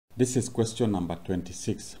This is question number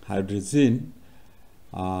 26. Hydrazine,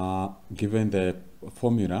 given the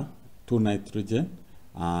formula 2 nitrogen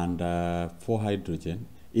and 4 hydrogen,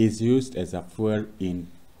 is used as a fuel in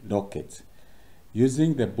rockets.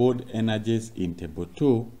 Using the board energies in table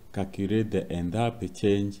 2, calculate the enthalpy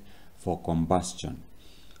change for combustion.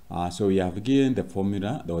 So we have given the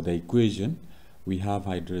formula or the equation. We have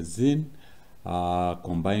hydrazine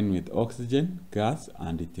combined with oxygen gas,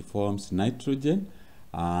 and it forms nitrogen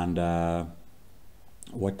and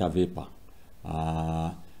water vapor.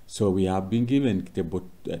 So we have been given table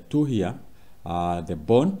 2 here, the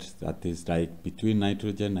bond that is like between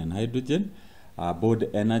nitrogen and hydrogen. Board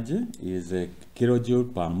energy is a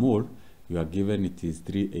kilojoule per mole. You are given it is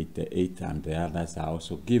 388, and the others are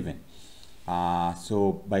also given.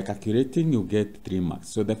 So by calculating, you get 3 marks.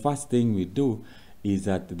 So the first thing we do is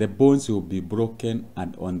that the bonds will be broken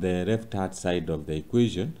and on the left hand side of the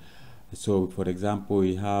equation. So for example,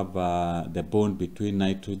 we have the bond between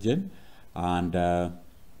nitrogen and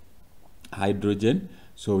hydrogen.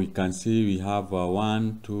 So we can see we have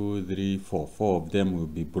 1, 2, 3, 4. 4 of them will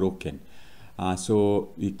be broken. So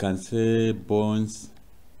we can say bonds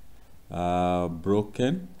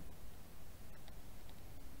broken.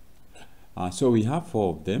 So we have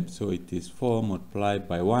 4 of them. So it is 4 multiplied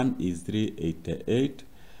by 1 is 388.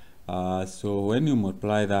 So when you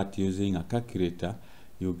multiply that using a calculator,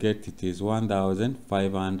 you get it is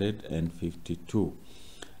 1552.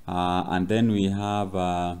 And then we have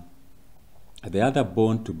the other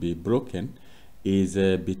bond to be broken is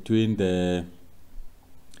between the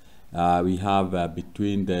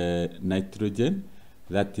between the nitrogen,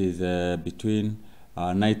 that is between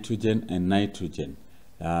nitrogen and nitrogen.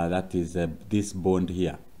 That is this bond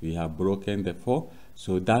here. We have broken the 4.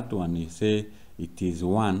 So that one, you say it is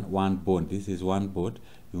one bond. This is one bond.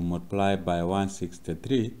 You multiply by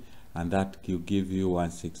 163, and that will give you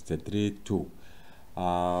 163 2.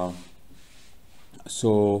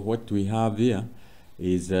 So what we have here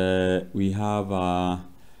is we have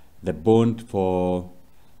the bond for,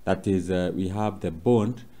 that is we have the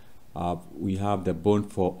bond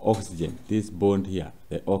for oxygen. This bond here,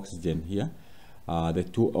 the oxygen here, the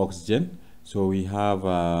 2 oxygen. So we have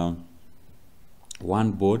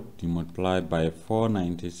one bond, you multiply by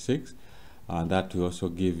 496, and that will also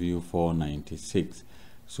give you 496.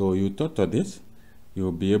 So you total this,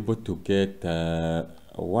 you'll be able to get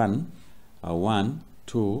 1,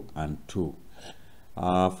 2, and 2.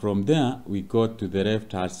 From there, we go to the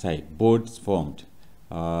left hand side. Bonds formed.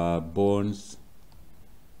 Bonds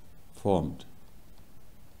formed.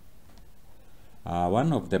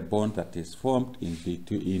 One of the bonds that is formed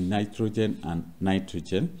in nitrogen and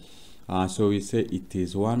nitrogen. So we say it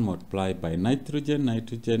is 1 multiplied by nitrogen.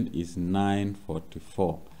 Nitrogen is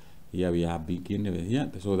 944. Here we are beginning with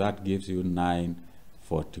here, so that gives you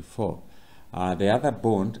 944. The other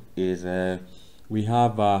bond is we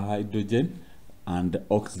have hydrogen and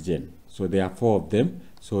oxygen. So there are 4 of them.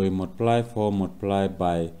 So we multiply 4 multiplied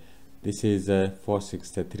by, this is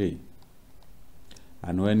 463.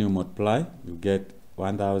 And when you multiply, you get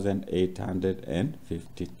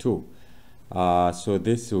 1852. So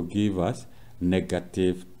this will give us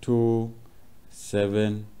negative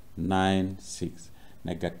 2796.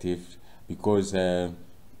 Negative, because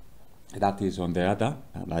that is on the other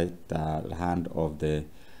right hand of the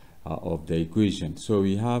equation. So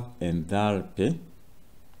we have enthalpy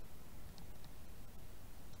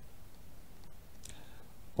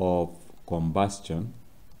of combustion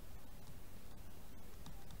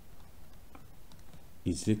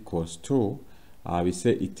is equals to, we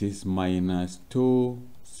say it is minus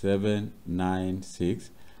 2796.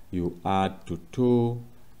 You add to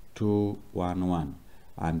 2211,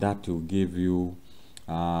 and that will give you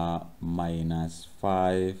minus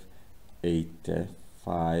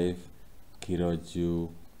 585 kilojoule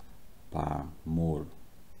per mole.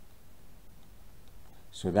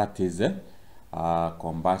 So that is a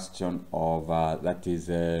combustion of that is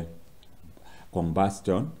a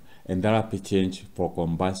combustion enthalpy change for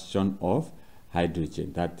combustion of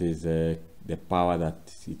hydrogen. That is the power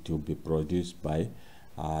that it will be produced by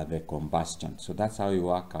the combustion. So that's how you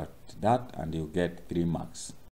work out that, and you get 3 marks.